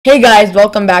Hey guys,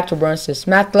 welcome back to Sis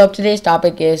Math Club. Today's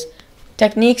topic is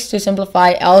techniques to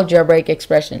simplify algebraic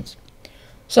expressions.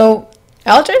 So,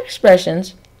 algebraic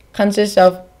expressions consist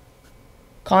of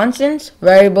constants,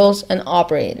 variables, and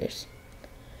operators.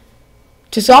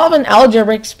 To solve an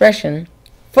algebraic expression,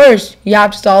 first you have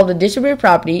to solve the distributive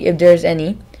property if there is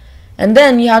any, and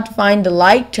then you have to find the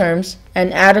like terms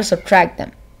and add or subtract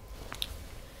them.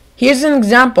 Here's an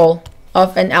example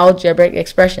of an algebraic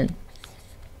expression.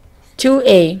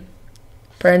 2a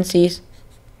parentheses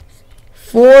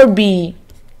 4b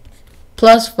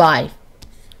plus 5.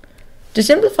 To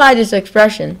simplify this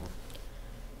expression,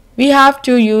 we have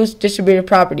to use distributive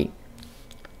property.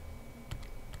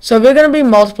 So we're going to be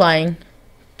multiplying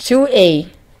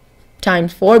 2a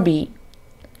times 4b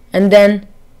and then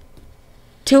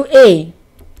 2a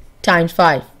times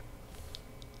 5.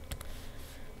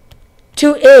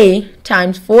 2a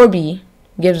times 4b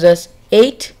gives us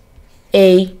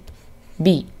 8ab.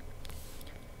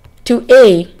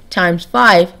 2a times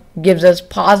 5 gives us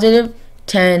positive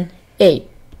 10a.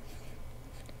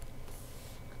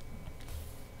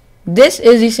 This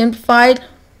is the simplified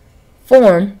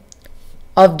form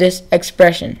of this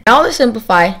expression. Now let's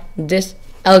simplify this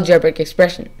algebraic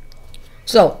expression.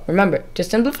 So remember, to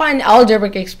simplify an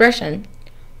algebraic expression,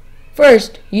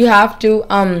 first you have to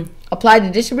apply the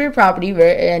distributive property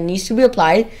where it needs to be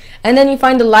applied, and then you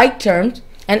find the like terms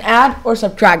and add or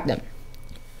subtract them.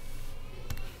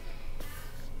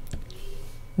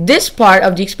 This part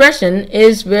of the expression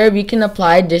is where we can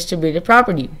apply distributive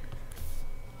property.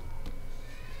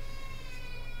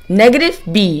 Negative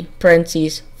b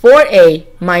parentheses 4a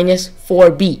minus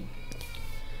 4b.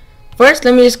 First,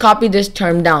 let me just copy this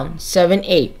term down,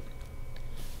 7a.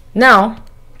 Now,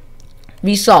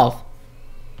 we solve.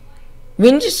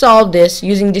 We need to solve this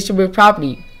using distributive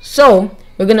property. So,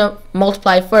 we're going to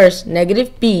multiply first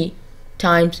negative b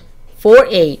times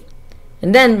 4a,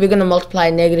 and then we're going to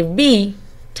multiply negative b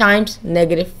times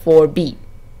negative 4b.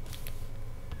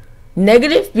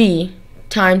 Negative b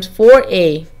times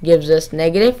 4a gives us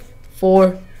negative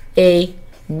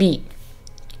 4ab.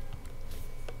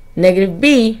 Negative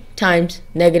b times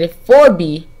negative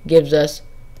 4b gives us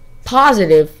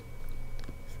positive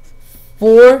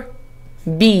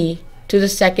 4b to the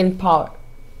second power.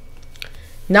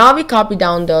 Now we copy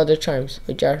down the other terms,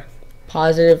 which are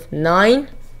positive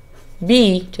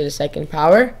 9b to the second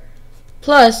power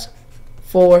plus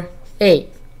 4a.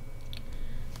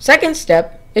 Second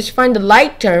step is to find the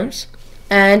like terms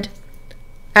and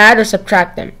add or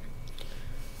subtract them.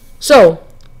 So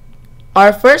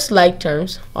our first like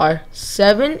terms are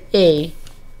 7a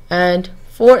and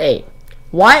 4a.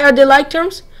 Why are they like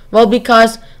terms? Well,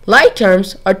 because like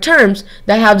terms are terms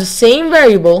that have the same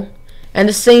variable and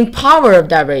the same power of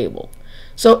that variable.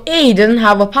 So a doesn't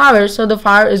have a power, so the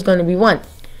power is going to be 1.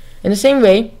 In the same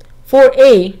way, for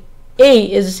a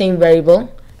is the same variable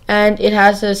and it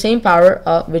has the same power,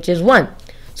 which is 1.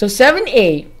 So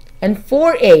 7a and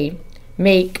 4a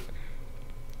make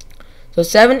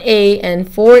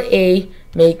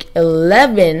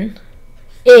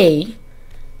 11a,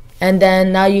 and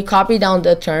then now you copy down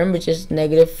the term, which is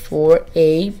negative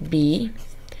 4ab.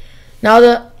 Now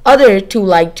the other two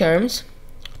like terms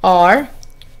are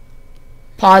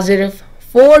positive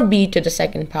 4b to the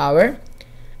second power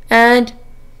and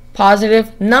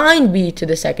positive 9b to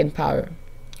the second power.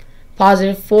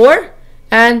 Positive 4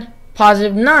 and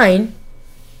positive 9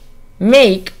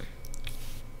 make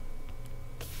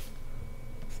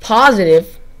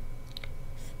positive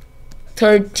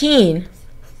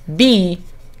 13b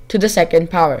to the second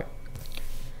power.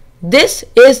 This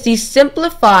is the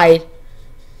simplified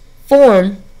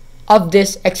form of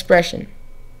this expression.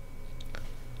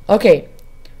 Okay,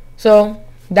 so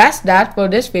that's that for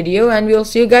this video, and we'll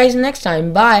see you guys next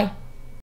time. Bye.